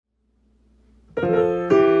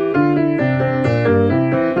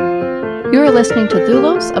You are listening to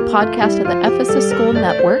Doulos, a podcast of the Ephesus School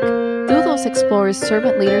Network. Doulos explores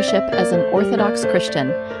servant leadership as an Orthodox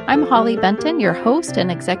Christian. I'm Holly Benton, your host and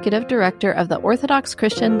Executive Director of the Orthodox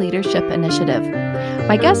Christian Leadership Initiative.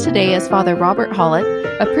 My guest today is Father Robert Hollett,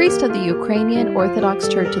 a priest of the Ukrainian Orthodox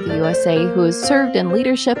Church of the USA who has served in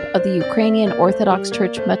leadership of the Ukrainian Orthodox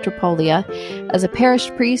Church Metropolia as a parish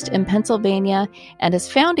priest in Pennsylvania and as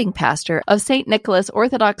founding pastor of St. Nicholas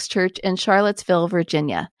Orthodox Church in Charlottesville,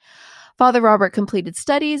 Virginia. Father Robert completed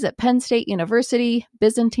studies at Penn State University,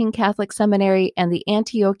 Byzantine Catholic Seminary, and the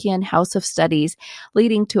Antiochian House of Studies,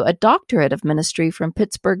 leading to a doctorate of ministry from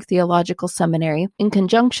Pittsburgh Theological Seminary in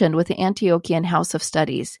conjunction with the Antiochian House of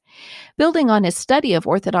Studies. Building on his study of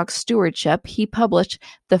Orthodox stewardship, he published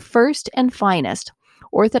The First and Finest,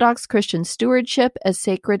 Orthodox Christian Stewardship as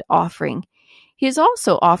Sacred Offering. He has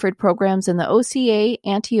also offered programs in the OCA,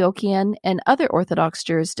 Antiochian, and other Orthodox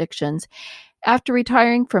jurisdictions. After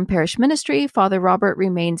retiring from parish ministry, Father Robert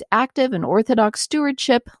remains active in Orthodox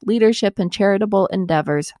stewardship, leadership, and charitable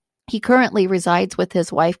endeavors. He currently resides with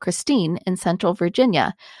his wife, Christine, in Central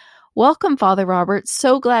Virginia. Welcome, Father Robert.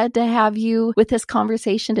 So glad to have you with this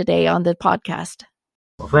conversation today on the podcast.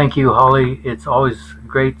 Well, thank you, Holly. It's always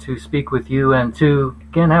great to speak with you and to,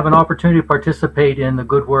 again, have an opportunity to participate in the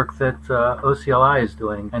good work that OCLI is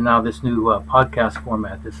doing. And now this new podcast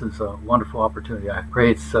format. This is a wonderful opportunity. I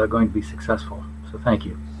pray it's going to be successful. So thank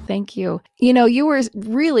you. Thank you. You know, you were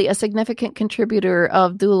really a significant contributor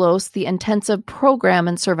of Doulos, the intensive program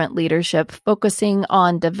in servant leadership, focusing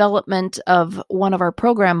on development of one of our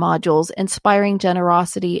program modules, Inspiring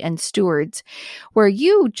Generosity and Stewards, where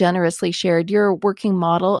you generously shared your working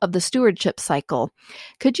model of the stewardship cycle.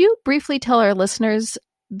 Could you briefly tell our listeners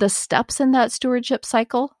the steps in that stewardship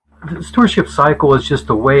cycle? The stewardship cycle is just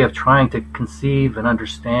a way of trying to conceive and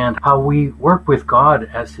understand how we work with God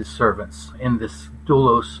as His servants in this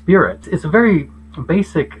doulos spirit. It's a very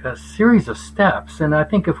basic series of steps, and I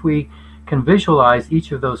think if we can visualize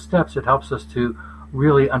each of those steps, it helps us to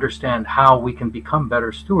really understand how we can become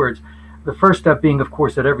better stewards. The first step being, of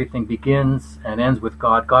course, that everything begins and ends with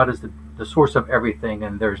God. God is the source of everything,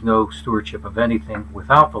 and there's no stewardship of anything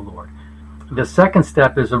without the Lord. The second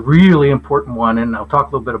step is a really important one, and I'll talk a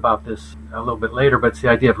little bit about this a little bit later, but it's the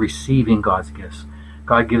idea of receiving God's gifts.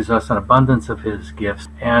 God gives us an abundance of His gifts,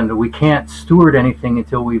 and we can't steward anything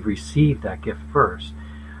until we've received that gift first.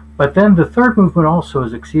 But then the third movement also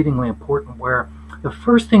is exceedingly important, where the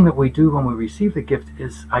first thing that we do when we receive the gift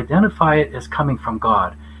is identify it as coming from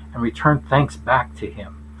God and return thanks back to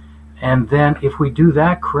Him. And then if we do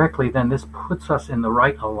that correctly, then this puts us in the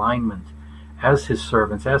right alignment as His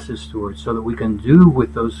servants, as His stewards, so that we can do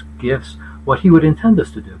with those gifts what He would intend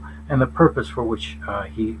us to do and the purpose for which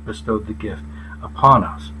He bestowed the gift upon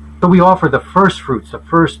us. So we offer the first fruits. The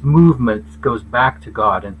first movement goes back to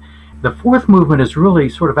God. And the fourth movement is really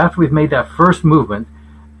sort of after we've made that first movement,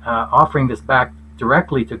 offering this back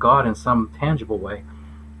directly to God in some tangible way,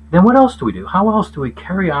 then what else do we do? How else do we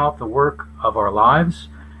carry out the work of our lives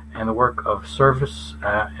and the work of service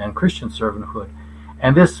and Christian servanthood?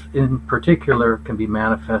 And this, in particular, can be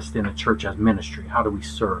manifest in the church as ministry. How do we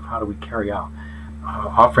serve? How do we carry out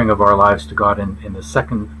offering of our lives to God in the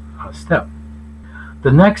second step?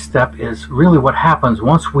 The next step is really what happens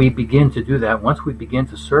once we begin to do that, once we begin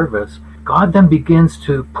to service. God then begins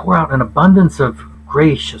to pour out an abundance of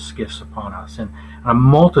gracious gifts upon us and a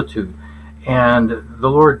multitude. And the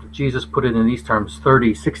Lord Jesus put it in these terms,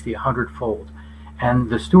 30, 60, 100-fold. And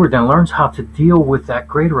the steward then learns how to deal with that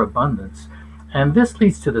greater abundance. And this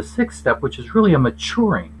leads to the sixth step, which is really a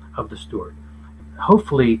maturing of the steward.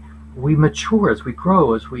 Hopefully, we mature as we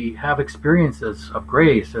grow, as we have experiences of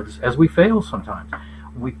grace, as we fail sometimes.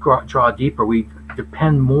 We draw deeper, we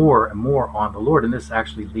depend more and more on the Lord, and this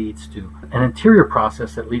actually leads to an interior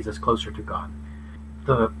process that leads us closer to God.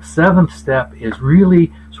 The seventh step is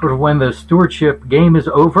really sort of when the stewardship game is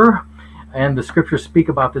over, and the scriptures speak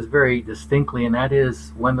about this very distinctly, and that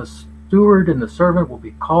is when the steward and the servant will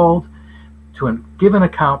be called to give an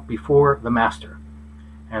account before the master.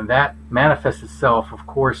 And that manifests itself, of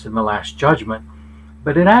course, in the last judgment,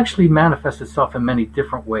 but it actually manifests itself in many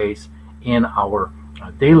different ways in our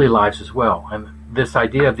daily lives as well. And this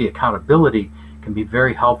idea of the accountability can be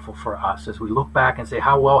very helpful for us as we look back and say,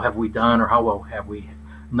 how well have we done or how well have we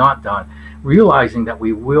not done, realizing that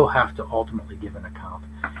we will have to ultimately give an account.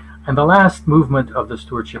 And the last movement of the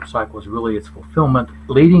stewardship cycle is really its fulfillment,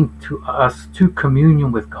 leading to us to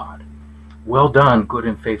communion with God. Well done, good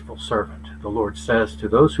and faithful servant. The Lord says to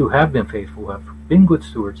those who have been faithful, who have been good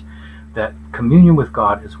stewards, that communion with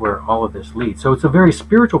God is where all of this leads. So it's a very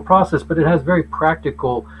spiritual process, but it has very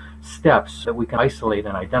practical steps that we can isolate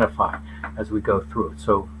and identify as we go through it.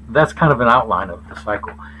 So that's kind of an outline of the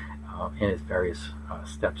cycle in its various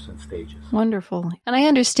steps and stages. Wonderful. And I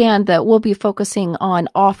understand that we'll be focusing on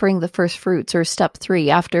offering the first fruits, or step 3,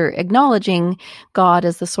 after acknowledging God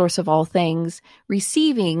as the source of all things,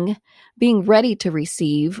 receiving, being ready to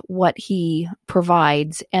receive what he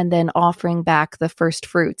provides, and then offering back the first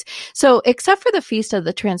fruits. So except for the Feast of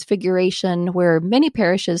the Transfiguration, where many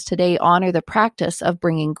parishes today honor the practice of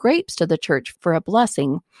bringing grapes to the church for a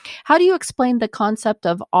blessing, how do you explain the concept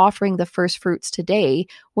of offering the first fruits today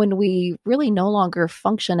when we really no longer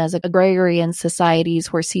function as agrarian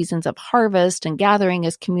societies where seasons of harvest and gathering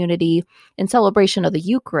as community and celebration of the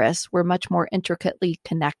Eucharist were much more intricately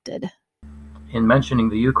connected? In mentioning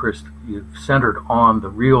the Eucharist, you've centered on the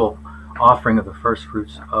real offering of the first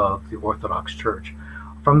fruits of the Orthodox Church.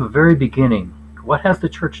 From the very beginning, what has the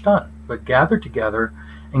Church done but gather together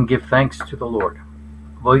and give thanks to the Lord?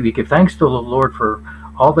 Well, we give thanks to the Lord for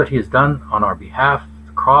all that he has done on our behalf,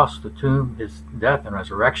 the cross, the tomb, his death and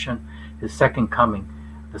resurrection, his second coming,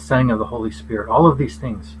 the sending of the Holy Spirit, all of these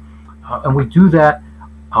things. And we do that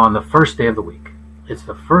on the first day of the week. It's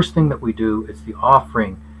the first thing that we do. It's the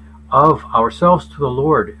offering of ourselves to the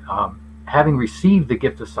Lord. Having received the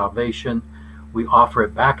gift of salvation, we offer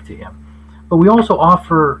it back to him. But we also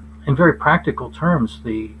offer, in very practical terms,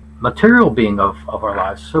 the material being of our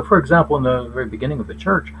lives. So, for example, in the very beginning of the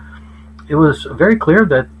church, it was very clear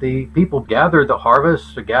that the people gathered the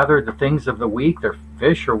harvest, gathered the things of the week, their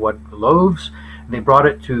fish or what loaves, and they brought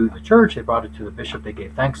it to the church, they brought it to the bishop, they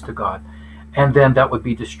gave thanks to God. And then that would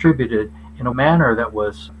be distributed in a manner that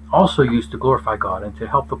was also used to glorify God and to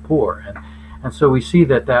help the poor. And so we see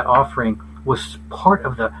that offering was part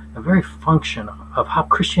of the very function of how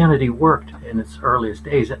Christianity worked in its earliest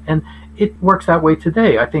days. And it works that way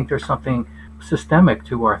today. I think there's something systemic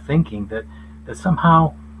to our thinking that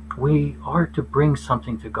somehow we are to bring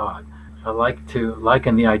something to God. I like to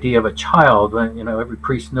liken the idea of a child. Every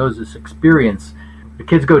priest knows this experience. The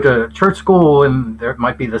kids go to church school, and there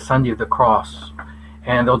might be the Sunday of the Cross,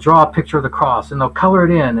 and they'll draw a picture of the cross, and they'll color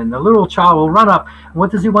it in, and the little child will run up. And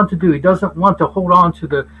what does he want to do? He doesn't want to hold on to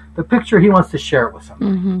the picture. He wants to share it with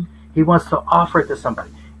somebody. Mm-hmm. He wants to offer it to somebody.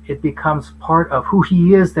 It becomes part of who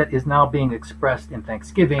he is that is now being expressed in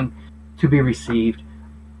thanksgiving to be received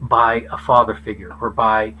by a father figure or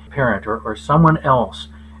by a parent or someone else.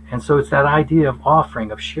 And so it's that idea of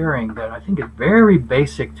offering, of sharing, that I think is very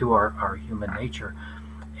basic to our human nature,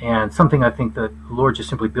 and something I think that the Lord just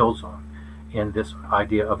simply builds on in this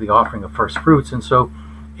idea of the offering of first fruits. And so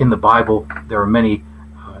in the Bible, there are many,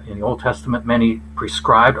 in the Old Testament, many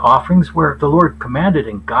prescribed offerings where the Lord commanded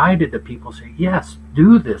and guided the people, say, yes,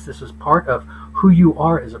 do this. This is part of who you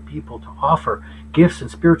are as a people, to offer gifts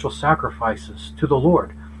and spiritual sacrifices to the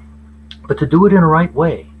Lord, but to do it in a right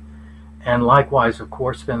way. And likewise, of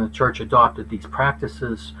course, then the church adopted these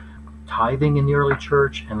practices, tithing in the early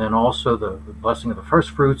church, and then also the blessing of the first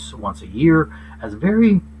fruits once a year, as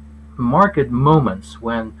very marked moments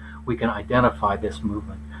when we can identify this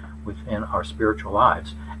movement within our spiritual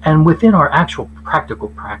lives and within our actual practical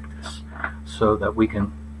practice, so that we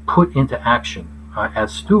can put into action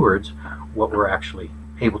as stewards what we're actually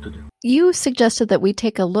able to do. You suggested that we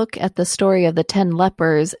take a look at the story of the 10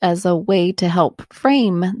 lepers as a way to help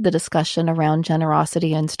frame the discussion around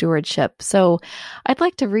generosity and stewardship. So I'd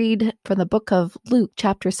like to read from the book of Luke,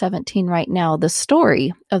 chapter 17 right now, the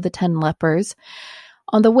story of the 10 lepers.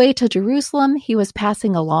 On the way to Jerusalem, he was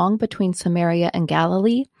passing along between Samaria and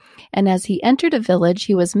Galilee, and as he entered a village,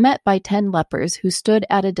 he was met by 10 lepers who stood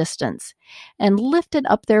at a distance and lifted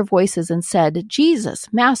up their voices and said, "Jesus,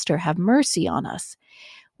 Master, have mercy on us."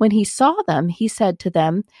 When he saw them, he said to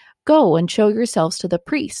them, "Go and show yourselves to the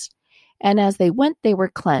priest." And as they went, they were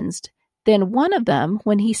cleansed. Then one of them,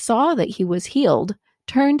 when he saw that he was healed,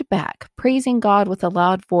 turned back, praising God with a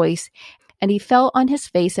loud voice, and he fell on his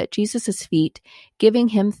face at Jesus' feet, giving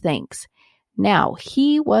him thanks. Now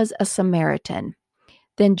he was a Samaritan.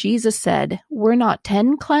 Then Jesus said, "Were not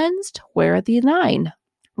 10 cleansed? Where are the 9?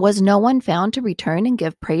 Was no one found to return and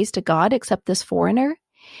give praise to God except this foreigner?"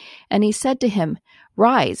 And he said to him,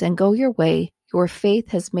 "Rise and go your way. Your faith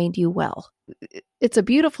has made you well." It's a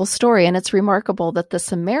beautiful story, and it's remarkable that the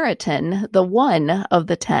Samaritan, the one of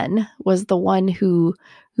the 10, was the one who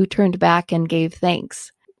turned back and gave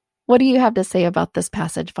thanks. What do you have to say about this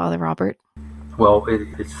passage, Father Robert? Well,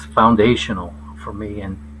 it's foundational for me,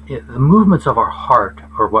 and the movements of our heart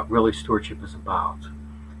are what really stewardship is about.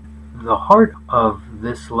 The heart of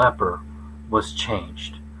this leper was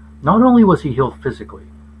changed. Not only was he healed physically,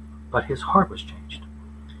 but his heart was changed.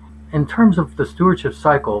 In terms of the stewardship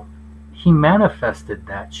cycle, he manifested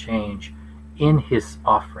that change in his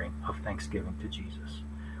offering of thanksgiving to Jesus,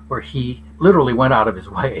 where he literally went out of his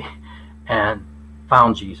way and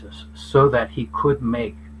found Jesus so that he could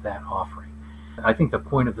make that offering. I think the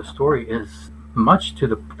point of the story is much to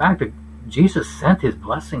the fact that Jesus sent his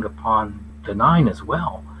blessing upon the 9 as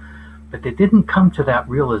well, but they didn't come to that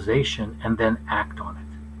realization and then act on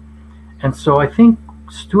it. And so I think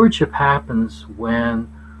stewardship happens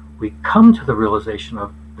when we come to the realization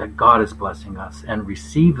of that God is blessing us and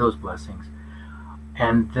receive those blessings,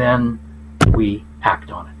 and then we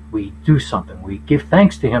act on it. We do something. We give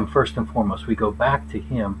thanks to him first and foremost. We go back to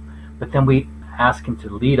him, but then we ask him to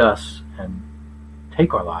lead us and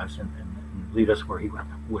take our lives and lead us where he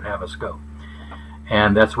would have us go.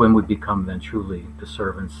 And that's when we become then truly the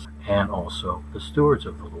servants and also the stewards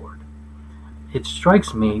of the Lord. It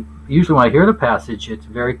strikes me, usually when I hear the passage, it's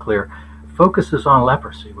very clear, focuses on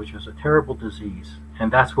leprosy, which was a terrible disease.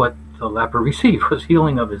 And that's what the leper received, was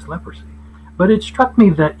healing of his leprosy. But it struck me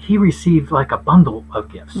that he received like a bundle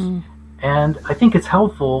of gifts. And I think it's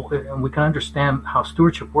helpful, and we can understand how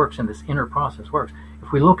stewardship works and this inner process works,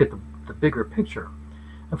 if we look at the bigger picture.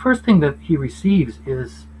 The first thing that he receives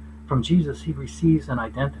is, from Jesus, he receives an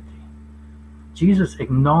identity. Jesus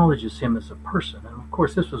acknowledges him as a person. And of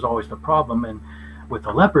course, this was always the problem. And with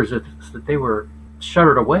the lepers, it's that they were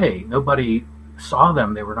shuttered away. Nobody saw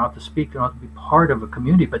them. They were not to speak. They were not to be part of a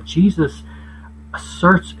community. But Jesus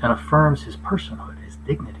asserts and affirms his personhood, his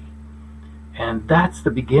dignity. And that's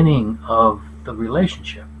the beginning of the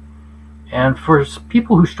relationship. And for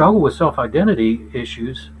people who struggle with self-identity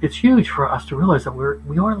issues, it's huge for us to realize that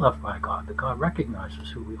we are loved by God, that God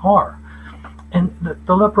recognizes who we are. And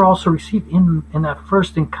the leper also received, in that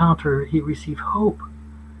first encounter, he received hope.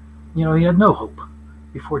 He had no hope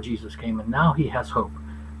before Jesus came, and now he has hope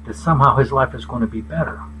that somehow his life is going to be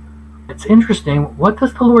better. It's interesting, what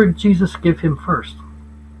does the Lord Jesus give him first?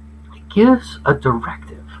 He gives a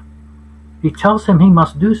directive. He tells him he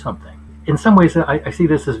must do something. In some ways, I see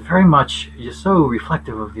this as very much just so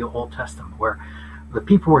reflective of the Old Testament, where the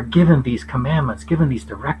people were given these commandments, given these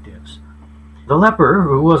directives. The leper,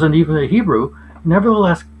 who wasn't even a Hebrew,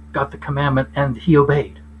 nevertheless got the commandment, and he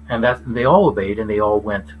obeyed. And they all obeyed, and they all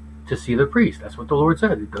went to see the priest. That's what the Lord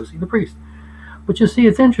said, go see the priest. But you see,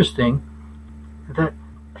 it's interesting that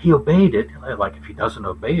he obeyed it. Like, if he doesn't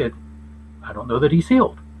obey it, I don't know that he's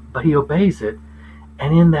healed. But he obeys it,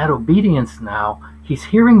 and in that obedience now, he's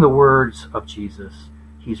hearing the words of Jesus.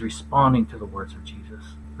 He's responding to the words of Jesus.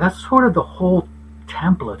 That's sort of the whole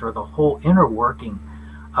template, or the whole inner working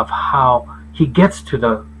of how he gets to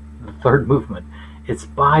the third movement. It's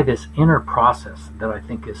by this inner process that I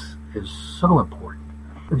think is so important.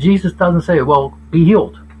 Jesus doesn't say, well, be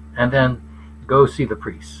healed, and then go see the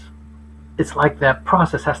priest. It's like that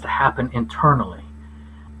process has to happen internally.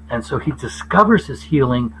 And so he discovers his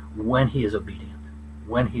healing when he is obedient,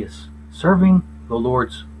 when he is serving the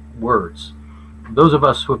Lord's words. Those of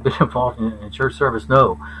us who have been involved in church service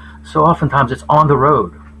know, so oftentimes it's on the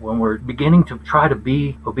road. When we're beginning to try to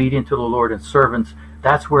be obedient to the Lord and servants,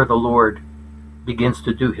 that's where the Lord begins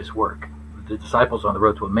to do his work. The disciples on the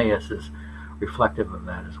road to Emmaus is reflective of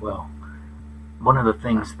that as well. One of the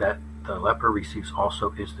things that the leper receives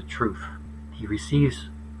also is the truth. He receives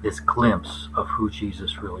this glimpse of who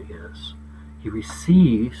Jesus really is. He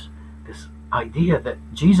receives this idea that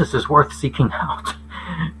Jesus is worth seeking out,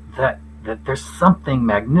 that there's something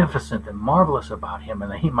magnificent and marvelous about him,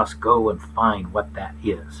 and that he must go and find what that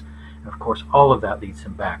is. And of course, all of that leads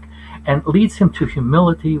him back, and leads him to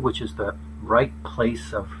humility, which is the right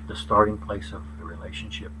place of the starting place of the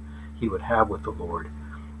relationship he would have with the Lord.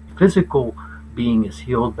 Physical being is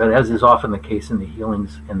healed, but as is often the case in the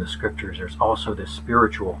healings in the scriptures, there's also this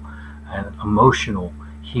spiritual and emotional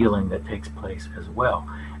healing that takes place as well.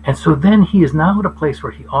 And so then he is now at a place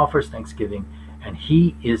where he offers thanksgiving, and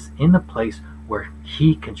he is in the place where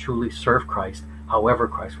he can truly serve Christ however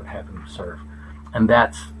Christ would have him serve. And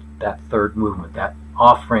that's that third movement, that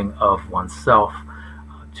offering of oneself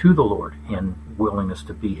to the Lord in willingness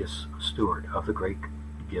to be his steward of the great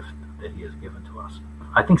gift that he has given to us.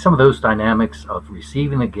 I think some of those dynamics of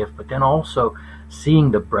receiving the gift, but then also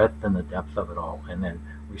seeing the breadth and the depth of it all, and then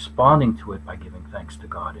responding to it by giving thanks to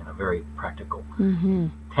God in a very practical,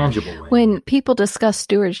 tangible way. When people discuss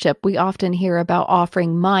stewardship, we often hear about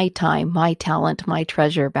offering my time, my talent, my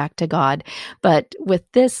treasure back to God. But with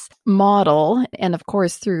this model, and of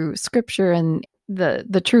course through Scripture and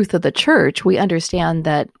the truth of the church, we understand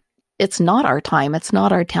that it's not our time, it's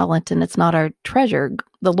not our talent, and it's not our treasure.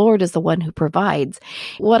 The Lord is the one who provides.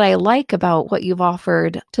 What I like about what you've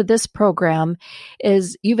offered to this program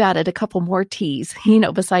is you've added a couple more T's.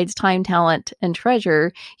 Besides time, talent, and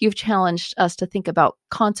treasure, you've challenged us to think about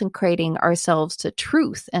consecrating ourselves to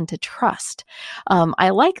truth and to trust. I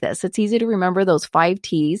like this. It's easy to remember those 5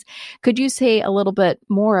 T's. Could you say a little bit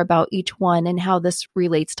more about each one and how this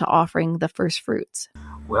relates to offering the first fruits?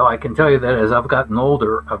 Well, I can tell you that as I've gotten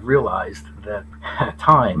older, I've realized that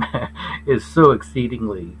time is so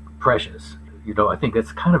exceedingly precious. I think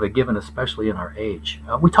it's kind of a given, especially in our age.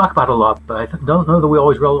 We talk about it a lot, but I don't know that we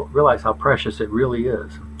always realize how precious it really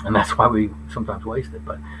is. And that's why we sometimes waste it.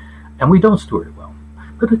 And we don't steward it well.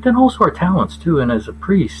 But then also our talents, too. And as a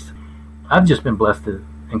priest, I've just been blessed to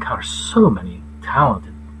encounter so many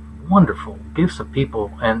talented, wonderful gifts of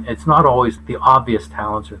people, and it's not always the obvious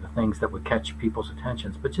talents or the things that would catch people's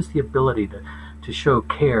attentions, but just the ability to show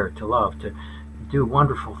care, to love, to do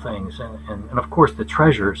wonderful things, and of course the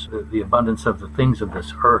treasures, the abundance of the things of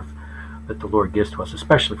this earth that the Lord gives to us,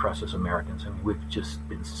 especially for us as Americans. I mean, we've just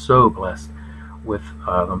been so blessed with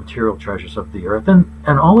the material treasures of the earth,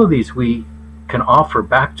 and all of these we can offer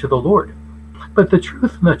back to the Lord. But the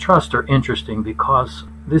truth and the trust are interesting, because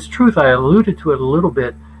this truth, I alluded to it a little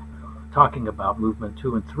bit talking about movement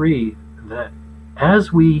 2 and 3, that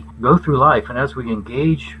as we go through life and as we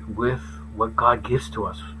engage with what God gives to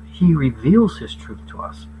us, He reveals His truth to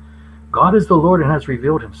us. God is the Lord and has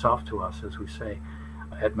revealed Himself to us, as we say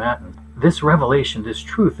at Matin. This revelation, this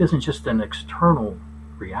truth, isn't just an external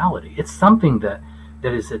reality. It's something that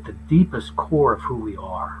is at the deepest core of who we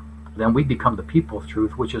are. Then we become the people of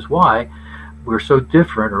truth, which is why we're so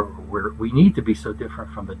different, or we need to be so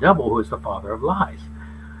different from the devil, who is the father of lies.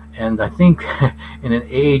 And I think in an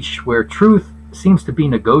age where truth seems to be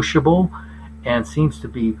negotiable and seems to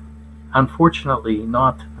be, unfortunately,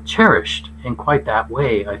 not cherished in quite that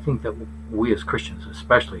way, I think that we as Christians,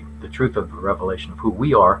 especially the truth of the revelation of who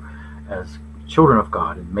we are as children of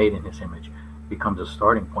God and made in His image, becomes a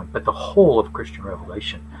starting point. But the whole of Christian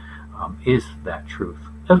revelation is that truth,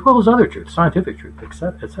 as well as other truth, scientific truth,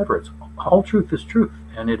 etc. All truth is truth,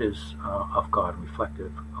 and it is of God,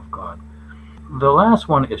 reflective of God. The last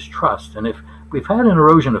one is trust, and if we've had an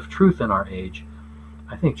erosion of truth in our age,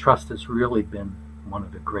 I think trust has really been one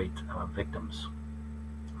of the great victims.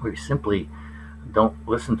 We simply don't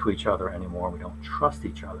listen to each other anymore. We don't trust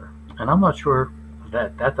each other. And I'm not sure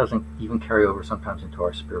that doesn't even carry over sometimes into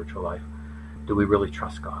our spiritual life. Do we really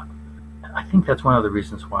trust God? I think that's one of the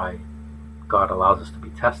reasons why God allows us to be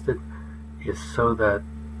tested, is so that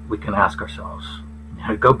we can ask ourselves,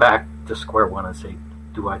 go back to square one and say,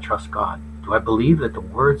 do I trust God? Do I believe that the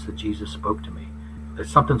words that Jesus spoke to me, that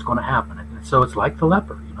something's going to happen? And so it's like the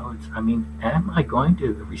leper, am I going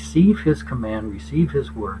to receive His command, receive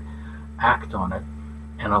His word, act on it,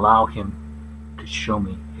 and allow Him to show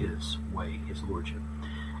me His way, His lordship?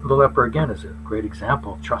 The leper, again, is a great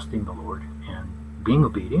example of trusting the Lord and being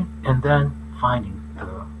obedient, and then finding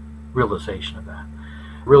the realization of that.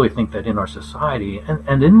 I really think that in our society,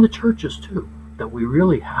 and in the churches too, that we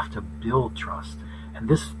really have to build trust. And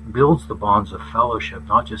this builds the bonds of fellowship,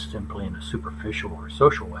 not just simply in a superficial or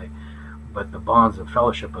social way, but the bonds of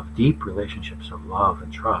fellowship, of deep relationships of love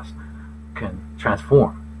and trust, can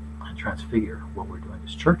transform and transfigure what we're doing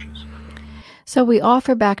as churches. So we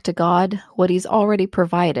offer back to God what He's already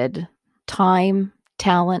provided: time,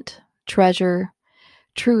 talent, treasure,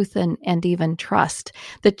 truth, and even trust.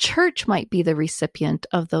 The church might be the recipient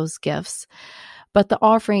of those gifts, but the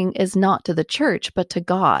offering is not to the church, but to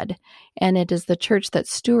God. And it is the church that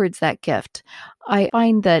stewards that gift. I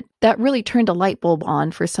find that really turned a light bulb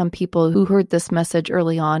on for some people who heard this message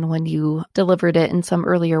early on when you delivered it in some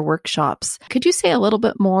earlier workshops. Could you say a little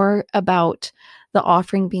bit more about the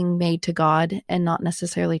offering being made to God and not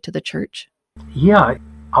necessarily to the church? Yeah,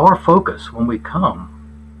 our focus when we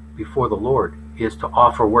come before the Lord is to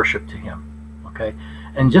offer worship to Him, okay?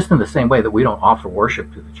 And just in the same way that we don't offer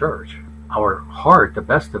worship to the church, our heart, the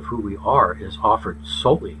best of who we are, is offered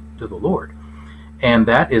solely to the Lord. And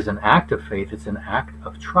that is an act of faith. It's an act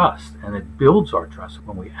of trust, and it builds our trust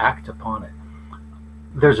when we act upon it.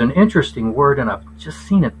 There's an interesting word, and I've just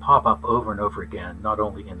seen it pop up over and over again, not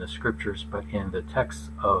only in the scriptures, but in the texts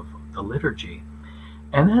of the liturgy.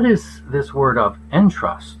 And that is this word of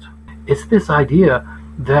entrust. It's this idea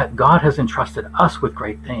that God has entrusted us with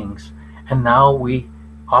great things, and now we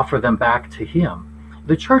offer them back to Him.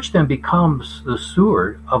 The church then becomes the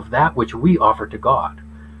steward of that which we offer to God.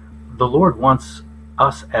 The Lord wants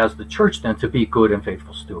us as the church then to be good and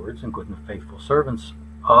faithful stewards and good and faithful servants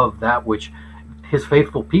of that which His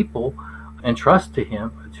faithful people entrust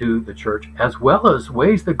to the church, as well as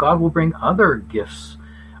ways that God will bring other gifts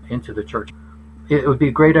into the church. It would be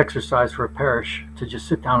a great exercise for a parish to just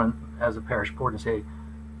sit down as a parish board and say,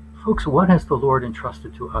 folks, what has the Lord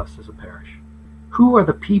entrusted to us as a parish? Who are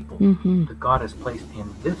the people that God has placed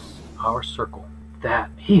in this, our circle, that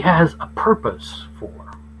He has a purpose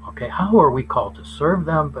for? Okay, how are we called to serve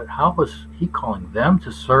them, but how is He calling them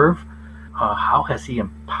to serve? How has He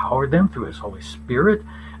empowered them through His Holy Spirit?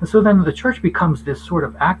 And so then the church becomes this sort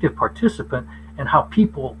of active participant in how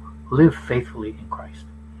people live faithfully in Christ.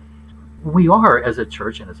 We are, as a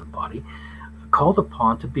church and as a body, called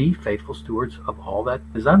upon to be faithful stewards of all that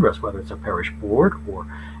is under us, whether it's a parish board or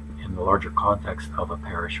in the larger context of a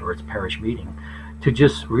parish or its parish meeting, to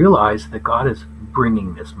just realize that God is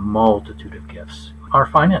bringing this multitude of gifts. Our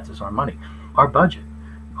finances, our money, our budget.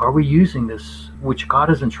 Are we using this which God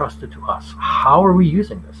has entrusted to us? How are we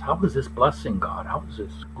using this? How is this blessing God? How is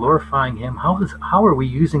this glorifying Him? How are we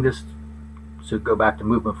using this, to go back to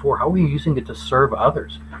movement 4, how are we using it to serve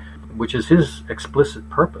others, which is His explicit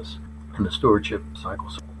purpose in the stewardship cycle?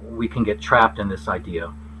 So we can get trapped in this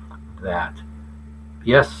idea that,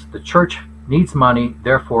 yes, the church needs money,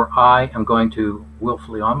 therefore I am going to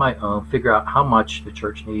willfully on my own figure out how much the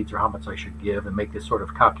church needs or how much I should give and make this sort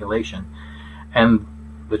of calculation, and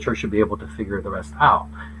the church should be able to figure the rest out.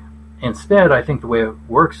 Instead, I think the way it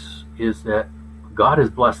works is that God has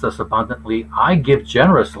blessed us abundantly. I give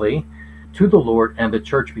generously to the Lord, and the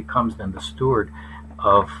church becomes then the steward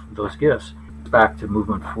of those gifts. Back to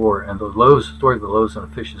movement 4, and the story of the loaves and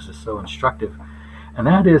the fishes is so instructive. And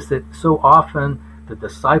that is that so often the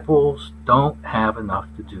disciples don't have enough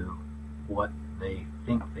to do what they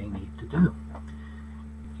think they need to do.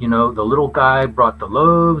 You know, the little guy brought the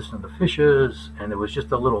loaves and the fishes, and it was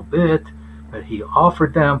just a little bit, but he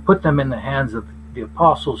offered them, put them in the hands of the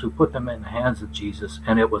apostles, who put them in the hands of Jesus,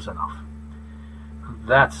 and it was enough.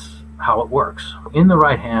 That's how it works. In the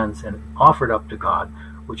right hands and offered up to God,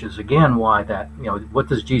 which is again why that, what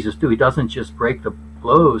does Jesus do? He doesn't just break the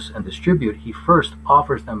loaves and distribute. He first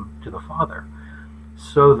offers them to the Father,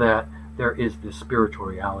 so that there is this spiritual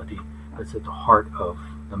reality that's at the heart of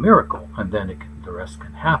the miracle, and then the rest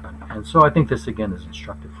can happen. And so I think this again is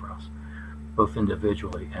instructive for us, both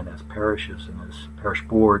individually and as parishes and as parish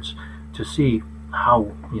boards, to see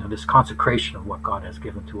how this consecration of what God has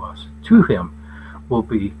given to us to Him will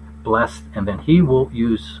be blessed, and then He will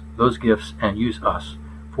use those gifts and use us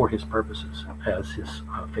for His purposes as His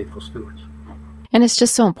faithful stewards. And it's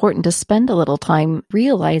just so important to spend a little time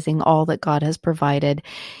realizing all that God has provided.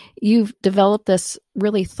 You've developed this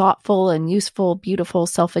really thoughtful and useful, beautiful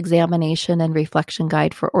self-examination and reflection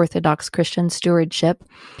guide for Orthodox Christian stewardship.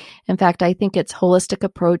 In fact, I think its holistic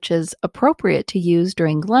approach is appropriate to use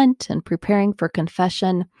during Lent and preparing for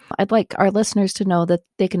confession. I'd like our listeners to know that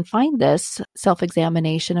they can find this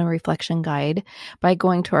self-examination and reflection guide by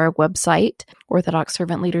going to our website,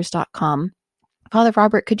 orthodoxservantleaders.com. Father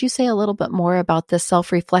Robert, could you say a little bit more about this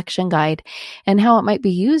self-reflection guide and how it might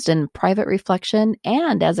be used in private reflection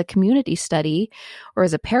and as a community study or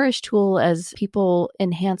as a parish tool as people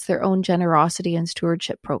enhance their own generosity and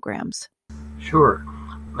stewardship programs? Sure.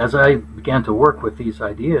 As I began to work with these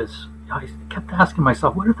ideas, I kept asking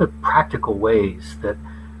myself, what are the practical ways that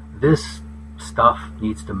this stuff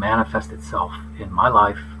needs to manifest itself in my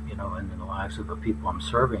life, and in the lives of the people I'm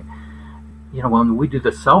serving? When we do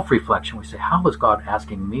the self-reflection, we say, how is God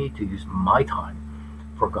asking me to use my time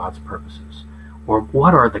for God's purposes? Or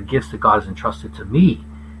what are the gifts that God has entrusted to me?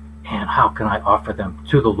 And how can I offer them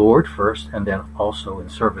to the Lord first, and then also in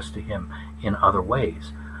service to Him in other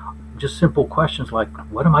ways? Just simple questions like,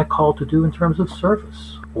 what am I called to do in terms of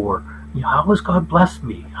service? Or, how has God blessed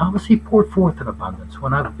me? How has He poured forth in abundance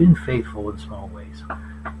when I've been faithful in small ways?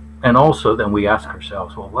 And also then we ask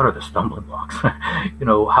ourselves, well, what are the stumbling blocks?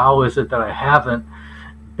 How is it that I haven't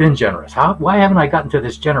been generous? Why haven't I gotten to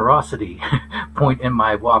this generosity point in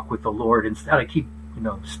my walk with the Lord? Instead, I keep,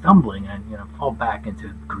 stumbling and, fall back into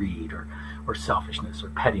greed or selfishness or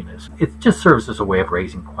pettiness. It just serves as a way of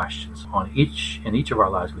raising questions in each of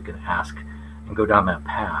our lives. We can ask and go down that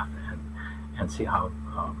path and see how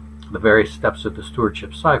the various steps of the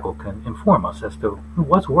stewardship cycle can inform us as to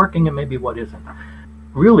what's working and maybe what isn't.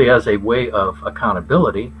 Really as a way of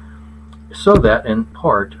accountability, so that in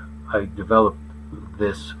part I developed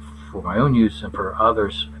this for my own use and for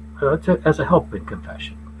others as a help in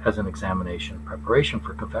confession, as an examination, preparation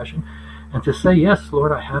for confession, and to say, yes,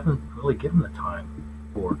 Lord, I haven't really given the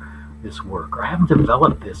time for this work, or I haven't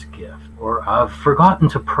developed this gift, or I've forgotten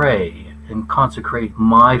to pray and consecrate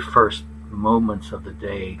my first moments of the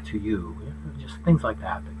day to You. Just things like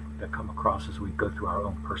that come across as we go through our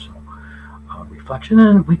own personal reflection.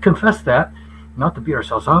 And we confess that, not to beat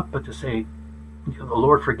ourselves up, but to say, the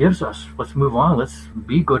Lord forgives us. Let's move on. Let's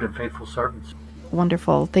be good and faithful servants.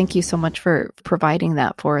 Wonderful. Thank you so much for providing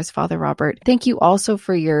that for us, Father Robert. Thank you also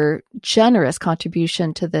for your generous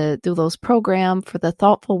contribution to the Doulos program, for the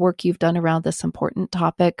thoughtful work you've done around this important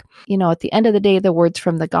topic. At the end of the day, the words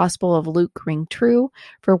from the Gospel of Luke ring true.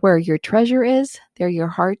 For where your treasure is, there your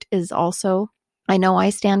heart is also. I know I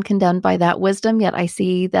stand condemned by that wisdom, yet I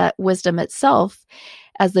see that wisdom itself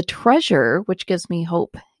as the treasure which gives me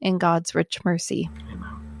hope in God's rich mercy.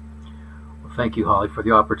 Amen. Well, thank you, Holly, for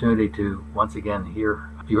the opportunity to once again hear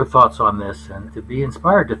your thoughts on this and to be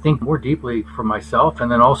inspired to think more deeply for myself,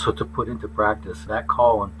 and then also to put into practice that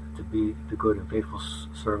call and to be the good and faithful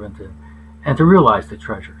servant, and to realize the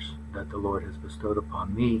treasures that the Lord has bestowed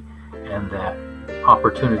upon me and that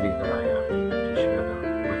opportunity that I have to share them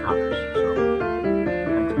with others. So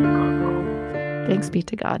thanks be to God for all. Thanks be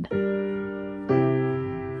to God.